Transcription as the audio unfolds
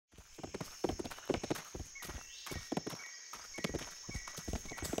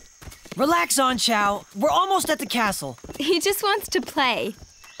Relax, Chow. We're almost at the castle. He just wants to play.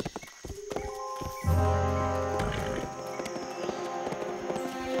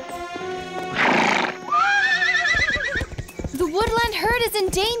 The woodland herd is in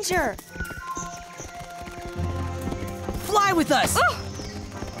danger. Fly with us! Oh!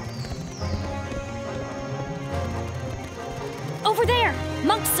 Over there!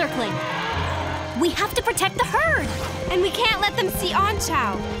 Monks circling! We have to protect the herd! And we can't let them see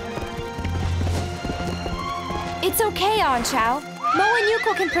Chow. It's okay, Chow. Mo and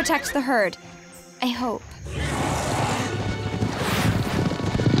Yuko can protect the herd. I hope.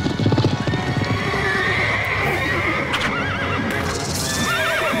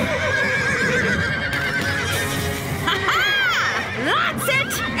 That's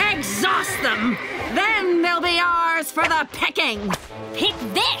it! Exhaust them! Then they'll be ours for the picking! Pick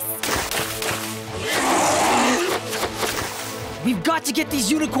this! We've got to get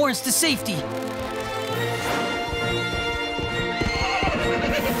these unicorns to safety.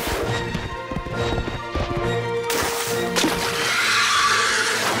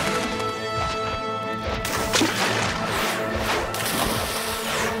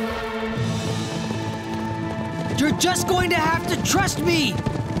 You're just going to have to trust me!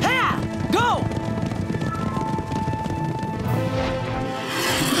 Ha! Go!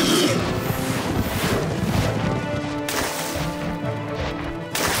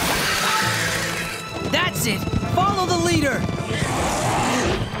 That's it! Follow the leader!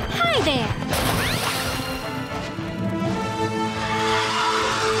 Hi there!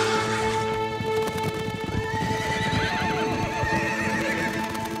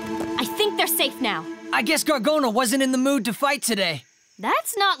 I think they're safe now. I guess Gargona wasn't in the mood to fight today.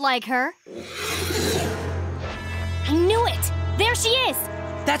 That's not like her. I knew it! There she is!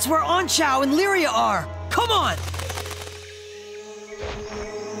 That's where Chow and Lyria are! Come on!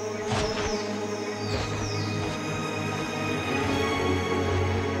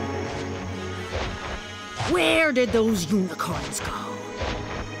 Where did those unicorns go?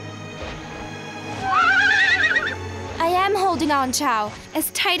 I am holding Chow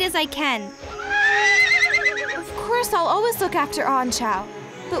as tight as I can. Of course, I'll always look after Chow.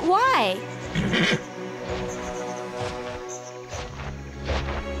 But why?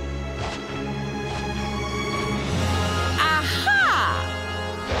 Aha!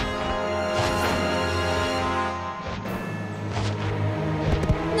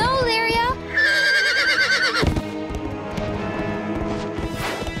 No, Lyria!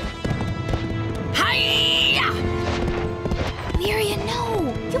 Hi-ya! Lyria,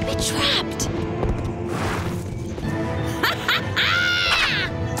 no! You'll be trapped!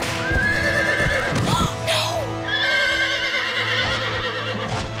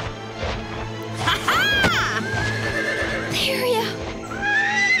 Lyria!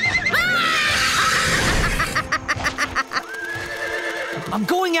 I'm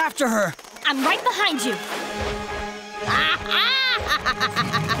going after her! I'm right behind you.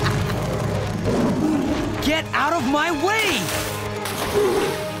 Get out of my way!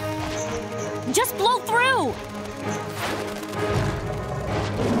 Just blow through!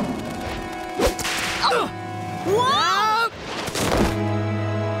 Whoa!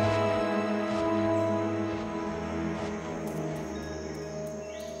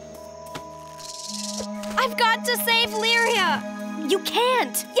 I've got to save Lyria! You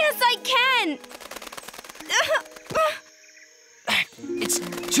can't! Yes, I can! It's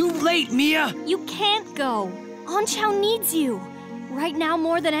too late, Mia! You can't go. Chow needs you. Right now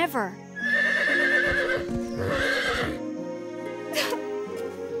more than ever.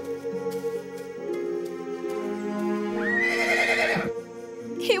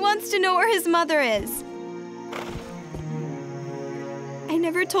 He wants to know where his mother is. I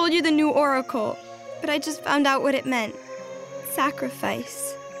never told you the new oracle, but I just found out what it meant.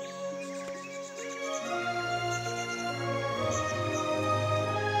 Sacrifice.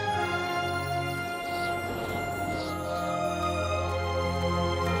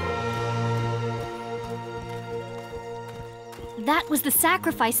 That was the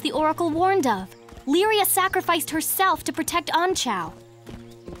sacrifice the Oracle warned of. Lyria sacrificed herself to protect Chow.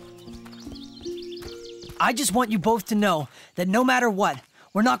 I just want you both to know that no matter what,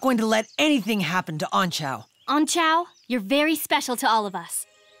 we're not going to let anything happen to Chow. Chow, you're very special to all of us.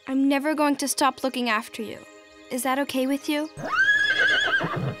 I'm never going to stop looking after you. Is that okay with you?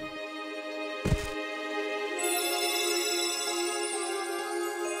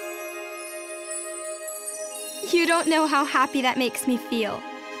 You don't know how happy that makes me feel.